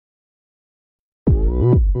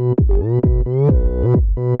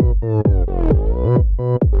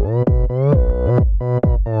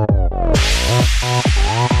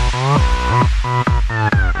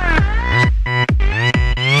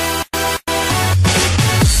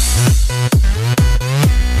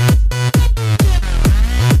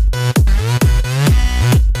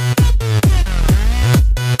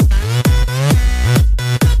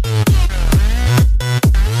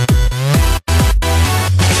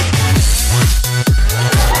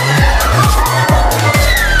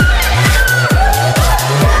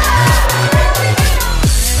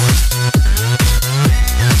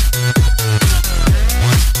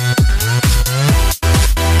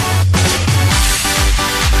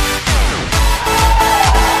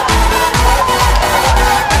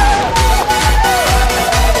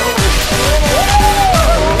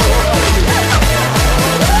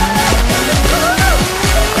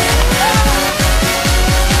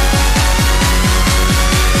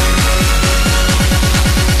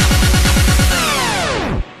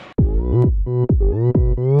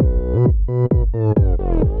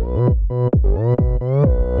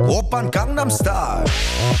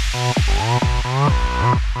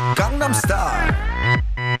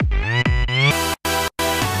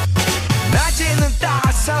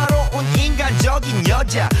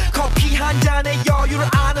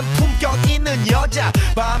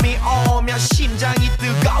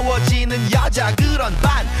뜨거워지는 여자, 그런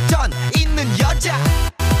반전 있는 여자.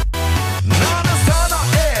 너는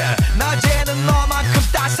선어해, 낮에는 너만큼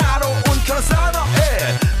따사로운 그런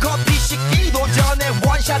선어해. 커피 식기도 전에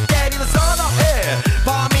원샷 때리는 선어해.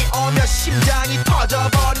 밤이 오면 심장이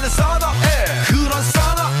터져버리는 선어해. 그런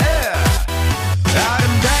선어해.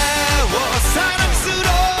 아름다워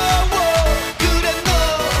사랑스러워 그래 너,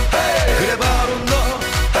 hey. 그래 바로 너,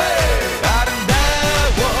 hey.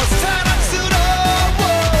 아름다워 사랑스러워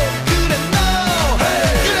그래 너, hey.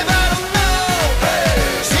 그래 바로 너,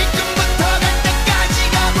 hey. 지금부터 갈 때까지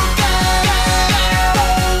가볼까.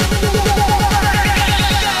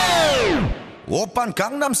 오빤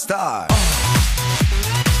강남스타일,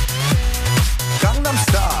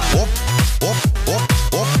 강남스타일.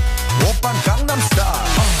 오빤 강남스타일,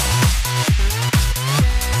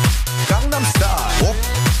 강남스타일.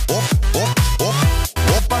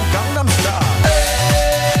 오빤 강남스타일.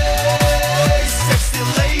 Hey, sexy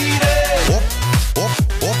lady.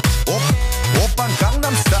 오빤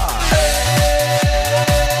강남스타일.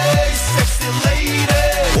 Hey, sexy lady.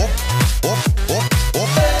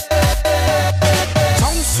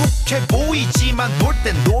 성숙해 보이지만 놀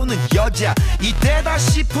땐 노는 여자. 이때다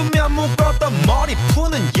싶으면 묶었던 머리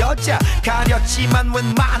푸는 여자. 가렸지만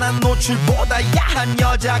웬만한 노출보다 야한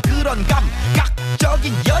여자. 그런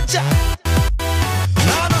감각적인 여자.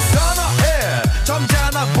 나는 선어해.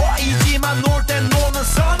 점잖아 보이지만 놀 땐 노는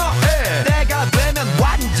선어해. 내가 되면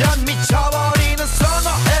완전 미쳐버리는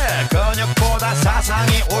선어해. 근육보다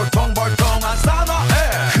사상이 울퉁불퉁한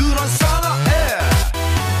선어해. 그런 선어해.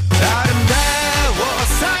 아름다워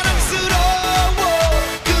사랑스러워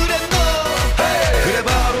그래 너, hey. 그래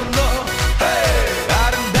바로 너, hey.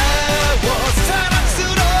 아름다워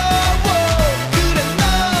사랑스러워 그래 너,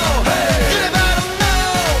 hey. 그래 바로 너,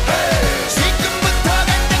 hey. 지금부터 갈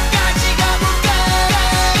때까지 가볼까.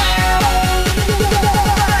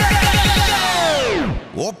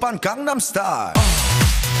 오빤 강남스타일,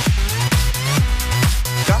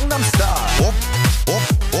 강남스타일.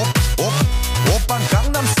 오빤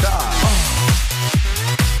강남스타일,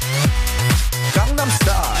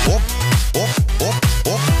 강남스타일.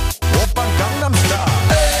 오빤 강남스타일.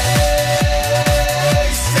 Hey,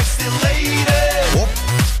 sexy lady.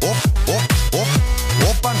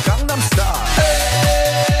 오빤 강남스타일.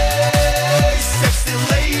 Hey, sexy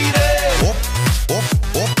lady.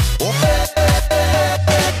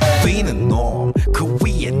 뛰는 놈, 그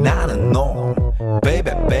위에 나는 놈.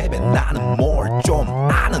 Baby, baby, 나는 뭘 좀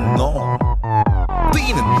아는 놈.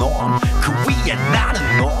 뛰는 놈, 그 위에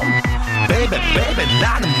나는 놈. Baby, baby,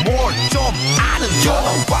 나는 뭘 좀 아는 놈. You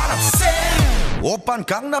know what I'm saying? 오빤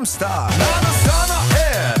강남스타일. 나는 선어해.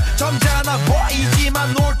 점잖아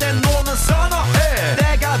보이지만 놀 땐 노는 선어해.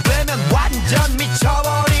 내가 되면 완전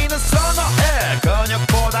미쳐버리는 선어해.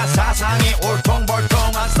 근육보다 사상이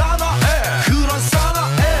울퉁불퉁한 선어해. 그런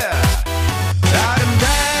선어해.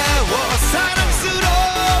 아름다워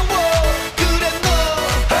사랑스러워 그래 너,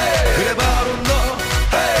 hey. 그래 바로 너,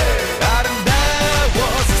 hey. 아름다워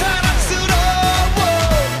사랑스러워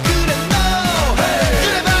그래 너, hey.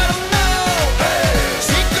 그래 바로 너, hey.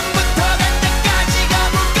 지금부터 갈 때까지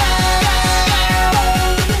가볼까.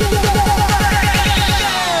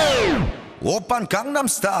 오빤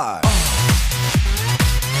강남스타일,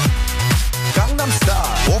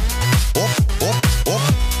 강남스타일.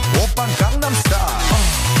 오빤 강남스타일,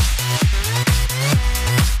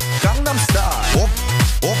 강남스타일.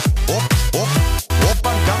 오빤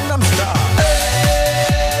강남스타일.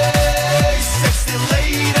 Hey, sexy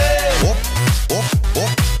lady.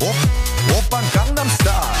 오빤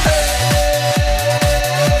강남스타일.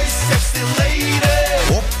 Hey, sexy lady.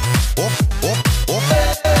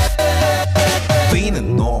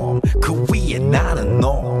 뛰는 놈, 그 위에 나는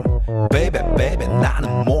놈. Baby, baby,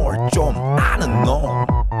 나는 뭘 좀 아는 놈.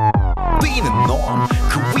 뛰는 놈,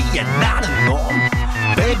 그 위에 나는 놈.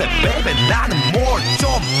 Baby, baby, 나는 뭘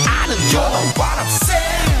좀 아는 놈. You know what I'm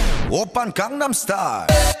saying? 오빤 강남스타일.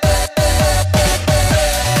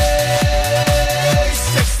 Hey,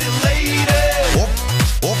 sexy lady.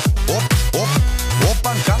 오빤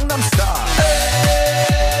강남스타일.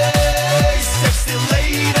 Hey, sexy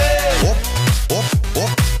lady.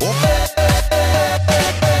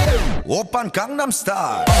 오빤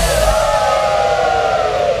강남스타일.